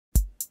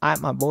Alright,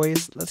 my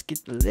boys, let's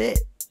get lit.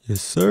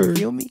 Yes, sir.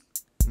 Feel me?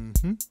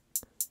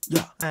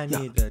 Yeah, I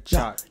need a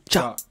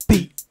chop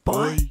beat,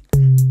 boy.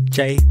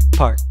 J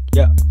Park,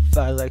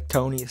 fly like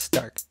Tony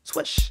Stark.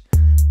 Swish.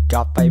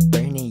 Got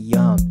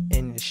vibranium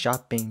in the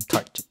shopping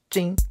cart.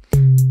 Cha-ching.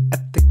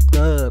 At the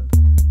club,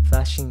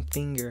 flashing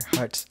finger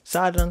hearts.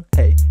 Sadang,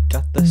 hey,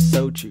 got the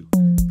soju.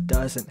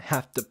 Doesn't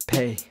have to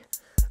pay.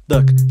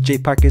 Look, J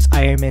Park is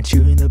Iron Man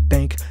shooting the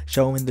bank,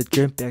 showing the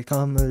drip back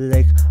on the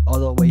lake. All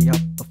the way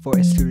up before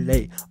it's too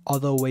late. All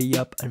the way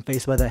up and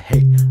faced by the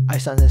hate.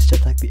 Ice on this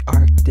ship like the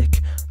Arctic,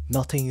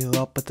 melting you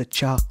up with the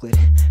chocolate.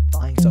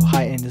 Flying so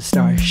high in the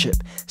starship,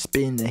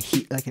 spinning the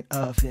heat like an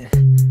oven.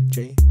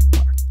 J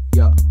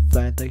Park,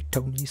 fly like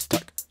Tony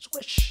Stark.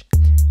 Swish.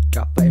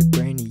 Got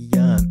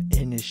vibranium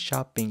in his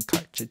shopping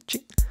cart.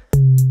 Cha-ching.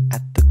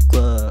 At the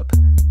club,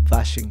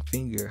 flashing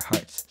finger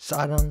hearts.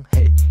 Sadang,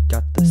 hey,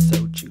 got the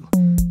soju.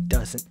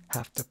 Doesn't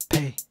have to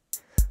pay.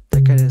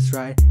 Look at his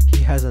ride,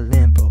 he has a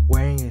Lambo.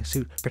 Wearing a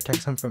suit,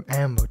 protects him from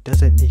ammo.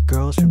 Doesn't need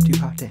girls from too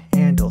hot to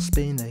handle.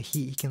 Spin the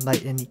heat, he can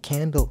light any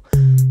candle.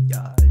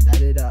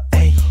 Light it up,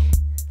 hey.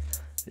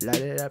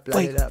 Light it up,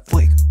 light it up.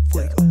 Fuego,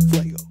 fuego,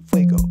 fuego.